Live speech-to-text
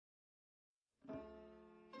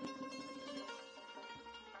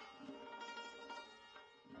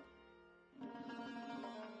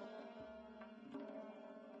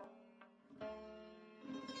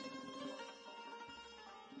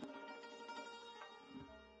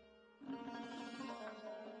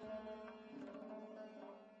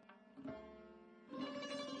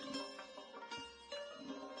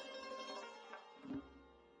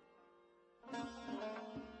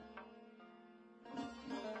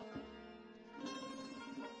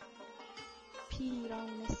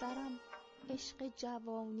پیرانه سرم عشق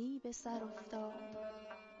جوانی به سر افتاد.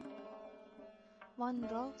 وان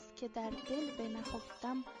راز که در دل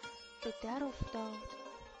بنهفتم به در افتاد.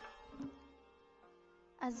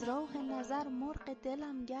 از راه نظر مرغ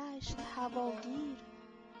دلم گشت هواگیر.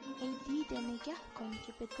 ای دیده نگه کن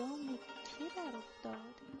که به دام که در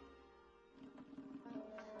افتاد.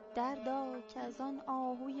 دردا که از آن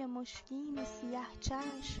آهوی مشکین سیه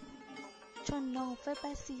چشم چون نافه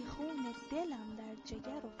بسی خون دلم در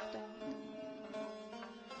جگر افتاد.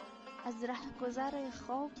 از رهگذر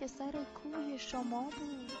خاک سر کوی شما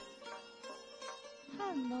بود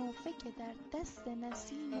هر نافه که در دست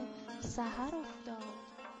نسیم سحر افتاد.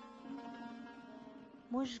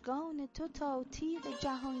 مژگان تو تا تیغ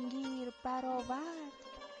جهانگیر برآورد،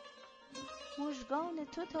 مژگان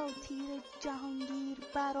تو تا تیر جهانگیر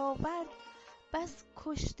برآورد، بس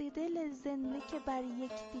کشته دل زنده که بر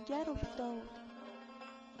یکدیگر افتاد.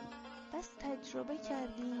 بس تجربه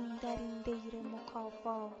کردیم در این دیر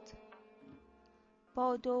مکافات،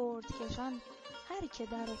 با دردکشان هر که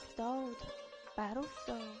در افتاد بر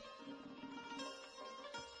افتاد.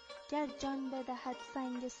 گر جان بدهد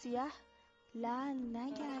سنگ سیه لعل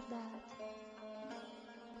نگردد،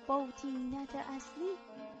 با طینت اصلی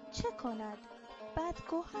چه کند بد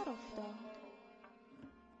گهر افتاد.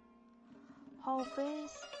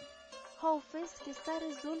 حافظ که سر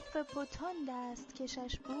زلف بتان دست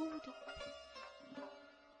کشش بود،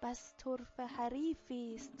 بس طرفه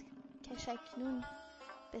حریفی است کش اکنون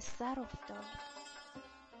به سر افتاد.